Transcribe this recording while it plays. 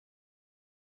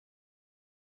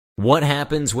What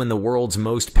happens when the world's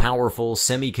most powerful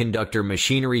semiconductor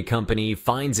machinery company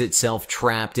finds itself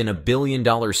trapped in a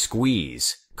billion-dollar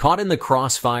squeeze, caught in the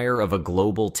crossfire of a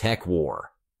global tech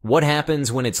war? What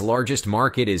happens when its largest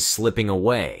market is slipping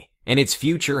away, and its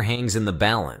future hangs in the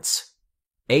balance?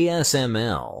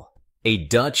 ASML, a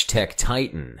Dutch tech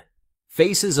titan,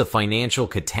 faces a financial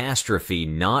catastrophe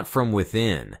not from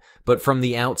within, but from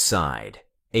the outside,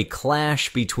 a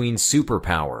clash between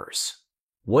superpowers.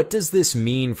 What does this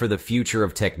mean for the future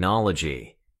of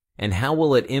technology, and how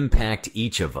will it impact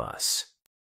each of us?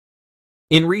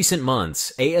 In recent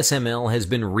months, ASML has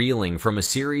been reeling from a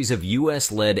series of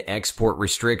U.S.-led export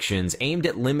restrictions aimed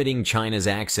at limiting China's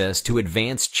access to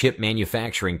advanced chip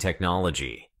manufacturing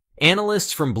technology.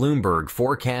 Analysts from Bloomberg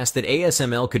forecast that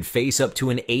ASML could face up to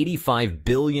an $85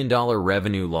 billion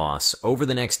revenue loss over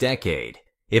the next decade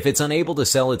if it's unable to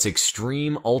sell its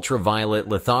extreme ultraviolet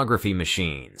lithography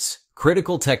machines,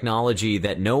 critical technology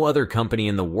that no other company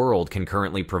in the world can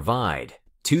currently provide,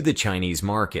 to the Chinese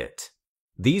market.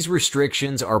 These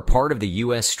restrictions are part of the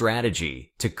U.S.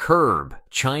 strategy to curb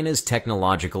China's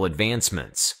technological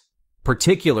advancements,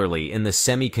 particularly in the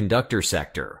semiconductor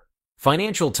sector.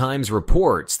 Financial Times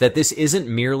reports that this isn't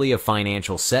merely a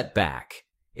financial setback,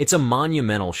 it's a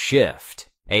monumental shift.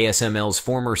 ASML's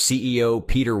former CEO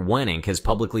Peter Wennink has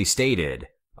publicly stated,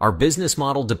 "Our business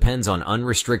model depends on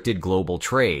unrestricted global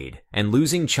trade, and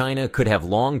losing China could have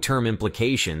long-term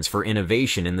implications for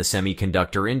innovation in the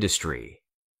semiconductor industry."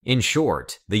 In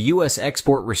short, the U.S.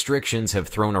 export restrictions have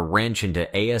thrown a wrench into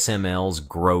ASML's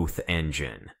growth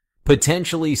engine,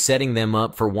 potentially setting them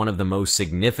up for one of the most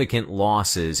significant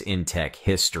losses in tech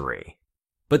history.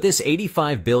 But this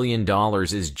 $85 billion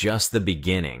is just the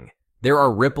beginning. There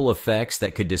are ripple effects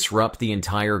that could disrupt the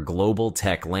entire global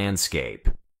tech landscape.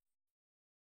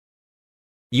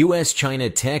 U.S. China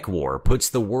tech war puts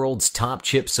the world's top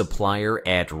chip supplier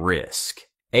at risk.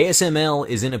 ASML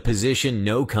is in a position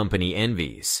no company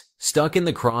envies, stuck in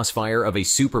the crossfire of a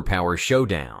superpower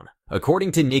showdown.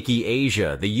 According to Nikkei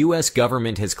Asia, the U.S.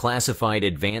 government has classified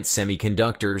advanced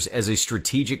semiconductors as a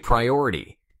strategic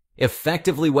priority,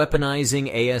 effectively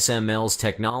weaponizing ASML's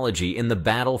technology in the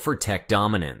battle for tech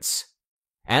dominance.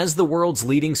 As the world's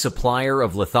leading supplier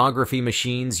of lithography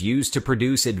machines used to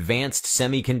produce advanced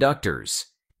semiconductors,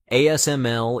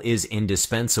 ASML is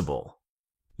indispensable.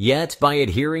 Yet, by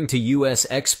adhering to U.S.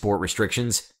 export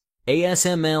restrictions,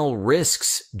 ASML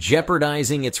risks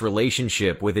jeopardizing its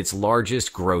relationship with its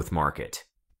largest growth market,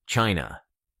 China.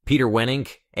 Peter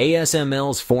Wennink,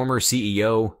 ASML's former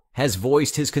CEO, has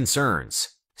voiced his concerns,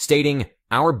 stating,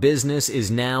 "Our business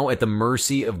is now at the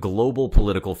mercy of global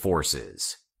political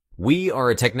forces. We are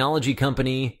a technology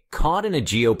company caught in a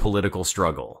geopolitical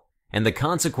struggle, and the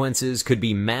consequences could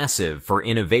be massive for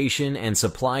innovation and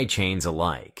supply chains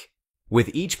alike."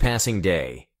 With each passing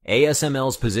day,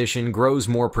 ASML's position grows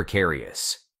more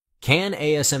precarious. Can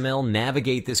ASML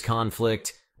navigate this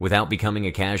conflict without becoming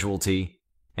a casualty?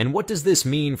 And what does this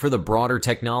mean for the broader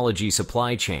technology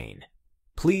supply chain?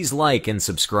 Please like and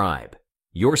subscribe.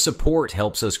 Your support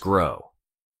helps us grow.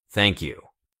 Thank you.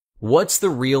 What's the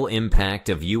real impact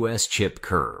of U.S. chip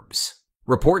curbs?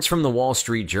 Reports from the Wall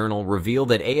Street Journal reveal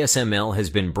that ASML has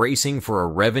been bracing for a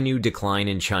revenue decline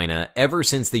in China ever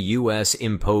since the U.S.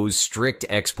 imposed strict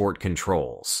export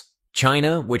controls.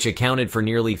 China, which accounted for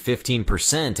nearly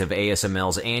 15% of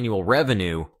ASML's annual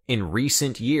revenue in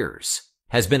recent years,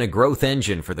 has been a growth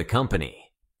engine for the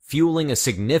company, fueling a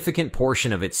significant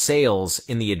portion of its sales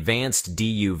in the advanced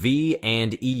DUV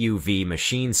and EUV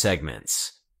machine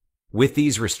segments. With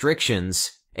these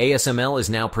restrictions, ASML is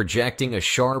now projecting a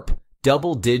sharp,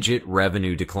 double-digit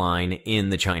revenue decline in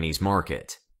the Chinese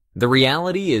market. The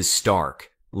reality is stark.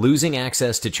 Losing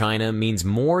access to China means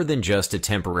more than just a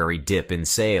temporary dip in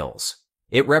sales.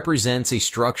 It represents a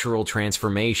structural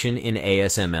transformation in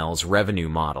ASML's revenue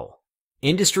model.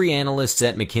 Industry analysts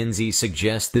at McKinsey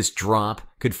suggest this drop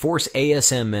could force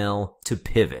ASML to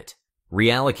pivot,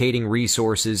 reallocating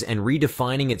resources and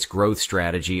redefining its growth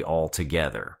strategy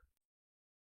altogether.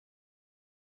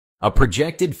 A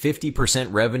projected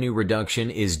 50% revenue reduction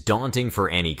is daunting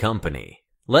for any company,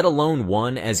 let alone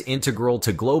one as integral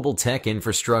to global tech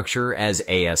infrastructure as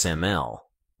ASML.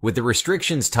 With the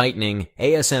restrictions tightening,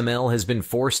 ASML has been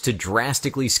forced to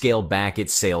drastically scale back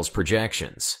its sales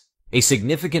projections. A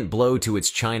significant blow to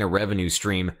its China revenue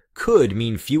stream could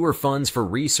mean fewer funds for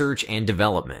research and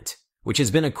development, which has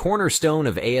been a cornerstone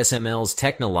of ASML's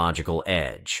technological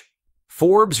edge.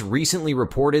 Forbes recently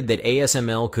reported that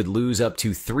ASML could lose up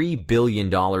to $3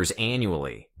 billion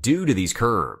annually due to these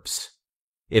curbs.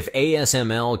 If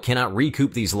ASML cannot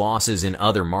recoup these losses in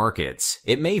other markets,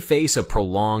 it may face a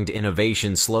prolonged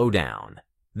innovation slowdown.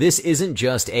 This isn't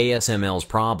just ASML's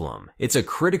problem, it's a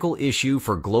critical issue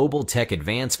for global tech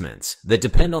advancements that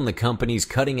depend on the company's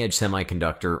cutting-edge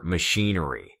semiconductor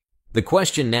machinery. The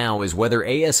question now is whether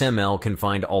ASML can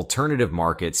find alternative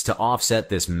markets to offset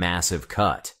this massive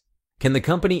cut. Can the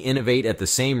company innovate at the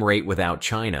same rate without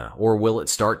China, or will it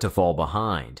start to fall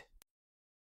behind?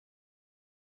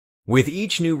 With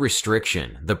each new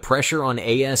restriction, the pressure on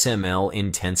ASML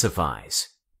intensifies.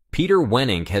 Peter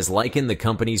Wennink has likened the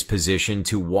company's position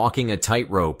to walking a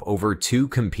tightrope over two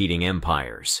competing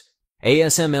empires.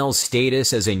 ASML's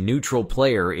status as a neutral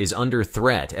player is under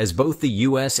threat as both the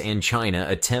U.S. and China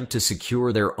attempt to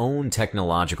secure their own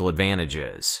technological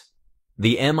advantages.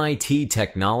 The MIT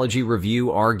Technology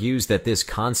Review argues that this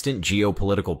constant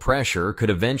geopolitical pressure could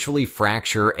eventually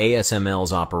fracture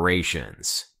ASML's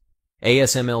operations.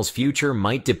 ASML's future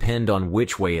might depend on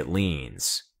which way it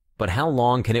leans. But how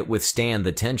long can it withstand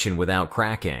the tension without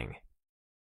cracking?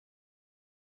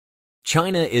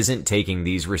 China isn't taking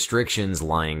these restrictions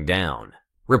lying down.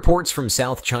 Reports from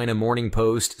South China Morning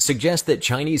Post suggest that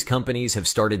Chinese companies have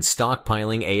started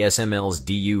stockpiling ASML's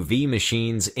DUV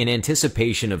machines in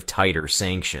anticipation of tighter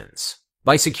sanctions.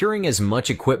 By securing as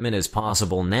much equipment as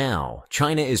possible now,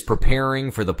 China is preparing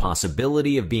for the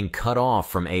possibility of being cut off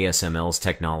from ASML's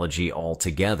technology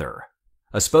altogether.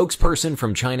 A spokesperson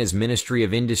from China's Ministry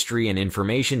of Industry and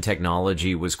Information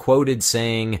Technology was quoted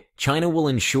saying, "China will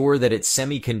ensure that its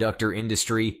semiconductor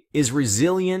industry is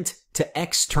resilient to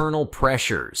external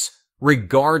pressures,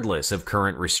 regardless of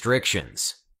current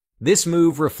restrictions." This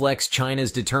move reflects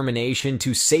China's determination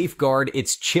to safeguard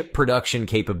its chip production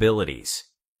capabilities.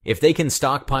 If they can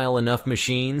stockpile enough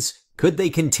machines, could they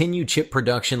continue chip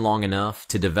production long enough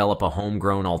to develop a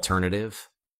homegrown alternative?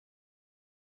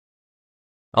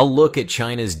 A look at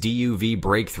China's DUV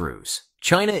breakthroughs.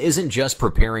 China isn't just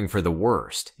preparing for the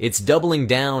worst, it's doubling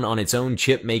down on its own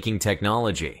chip-making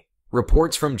technology.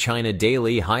 Reports from China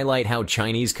Daily highlight how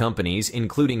Chinese companies,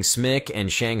 including SMIC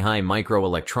and Shanghai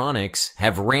Microelectronics,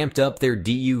 have ramped up their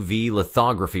DUV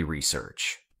lithography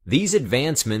research. These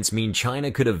advancements mean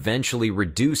China could eventually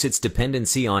reduce its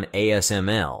dependency on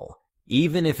ASML,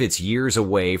 even if it's years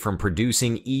away from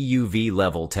producing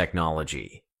EUV-level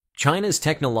technology. China's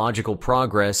technological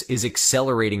progress is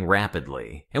accelerating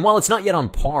rapidly, and while it's not yet on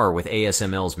par with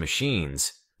ASML's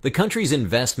machines, the country's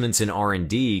investments in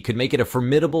R&D could make it a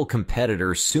formidable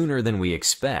competitor sooner than we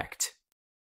expect.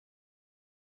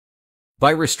 By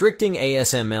restricting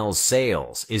ASML's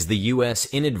sales, is the U.S.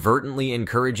 inadvertently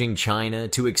encouraging China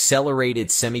to accelerate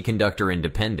its semiconductor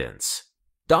independence?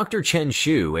 Dr. Chen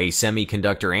Xu, a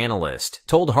semiconductor analyst,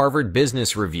 told Harvard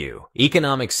Business Review,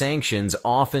 "Economic sanctions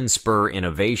often spur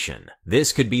innovation.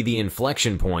 This could be the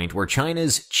inflection point where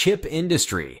China's chip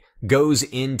industry goes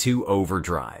into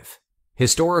overdrive."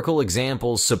 Historical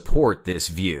examples support this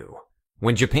view.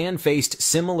 When Japan faced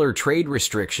similar trade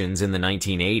restrictions in the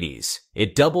 1980s,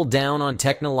 it doubled down on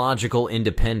technological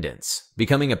independence,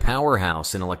 becoming a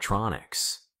powerhouse in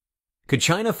electronics. Could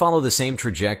China follow the same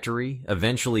trajectory,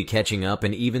 eventually catching up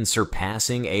and even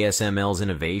surpassing ASML's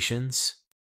innovations?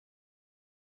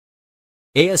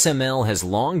 ASML has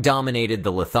long dominated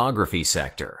the lithography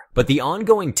sector, but the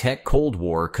ongoing tech Cold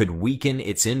War could weaken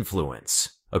its influence.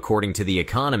 According to The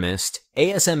Economist,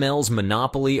 ASML's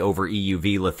monopoly over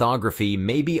EUV lithography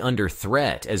may be under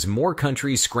threat as more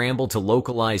countries scramble to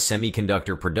localize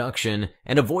semiconductor production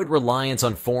and avoid reliance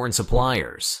on foreign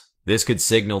suppliers. This could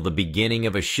signal the beginning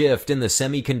of a shift in the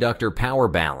semiconductor power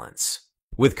balance.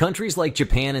 With countries like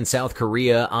Japan and South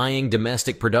Korea eyeing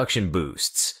domestic production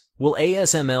boosts, will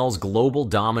ASML's global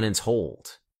dominance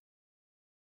hold?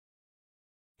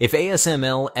 If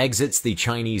ASML exits the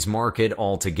Chinese market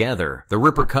altogether, the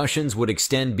repercussions would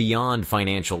extend beyond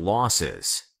financial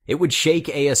losses. It would shake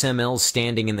ASML's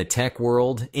standing in the tech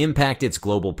world, impact its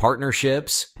global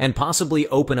partnerships, and possibly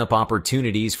open up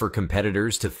opportunities for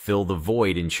competitors to fill the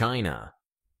void in China.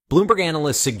 Bloomberg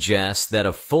analysts suggest that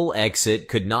a full exit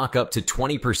could knock up to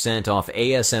 20% off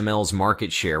ASML's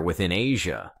market share within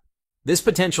Asia. This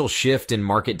potential shift in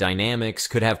market dynamics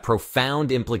could have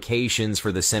profound implications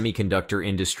for the semiconductor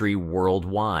industry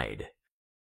worldwide.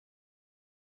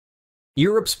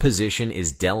 Europe's position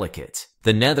is delicate.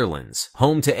 The Netherlands,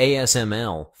 home to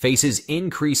ASML, faces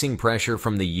increasing pressure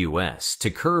from the U.S.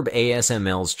 to curb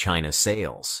ASML's China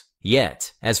sales.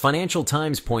 Yet, as Financial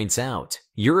Times points out,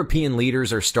 European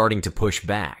leaders are starting to push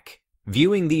back,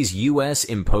 viewing these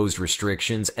U.S.-imposed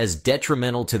restrictions as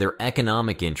detrimental to their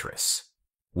economic interests.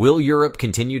 Will Europe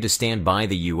continue to stand by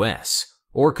the U.S.,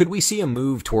 or could we see a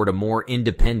move toward a more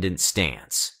independent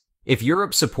stance? If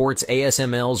Europe supports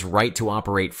ASML's right to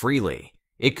operate freely,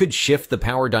 it could shift the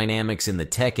power dynamics in the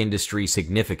tech industry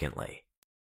significantly.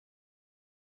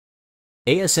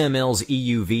 ASML's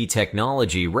EUV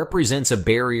technology represents a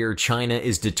barrier China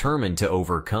is determined to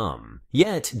overcome.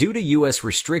 Yet, due to U.S.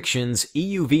 restrictions,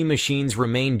 EUV machines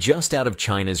remain just out of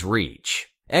China's reach.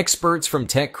 Experts from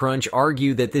TechCrunch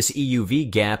argue that this EUV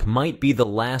gap might be the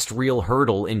last real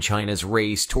hurdle in China's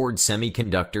race towards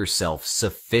semiconductor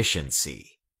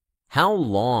self-sufficiency. How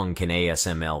long can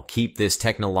ASML keep this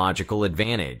technological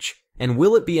advantage, and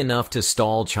will it be enough to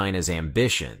stall China's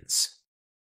ambitions?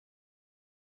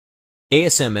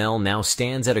 ASML now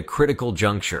stands at a critical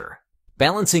juncture.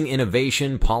 Balancing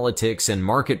innovation, politics, and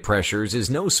market pressures is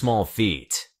no small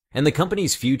feat, and the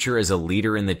company's future as a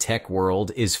leader in the tech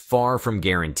world is far from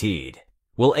guaranteed.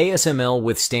 Will ASML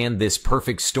withstand this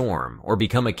perfect storm or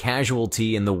become a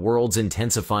casualty in the world's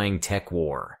intensifying tech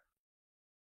war?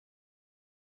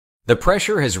 The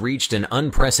pressure has reached an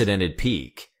unprecedented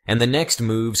peak, and the next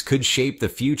moves could shape the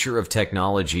future of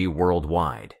technology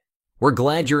worldwide. We're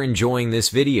glad you're enjoying this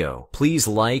video. Please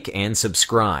like and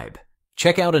subscribe.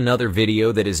 Check out another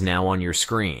video that is now on your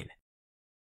screen.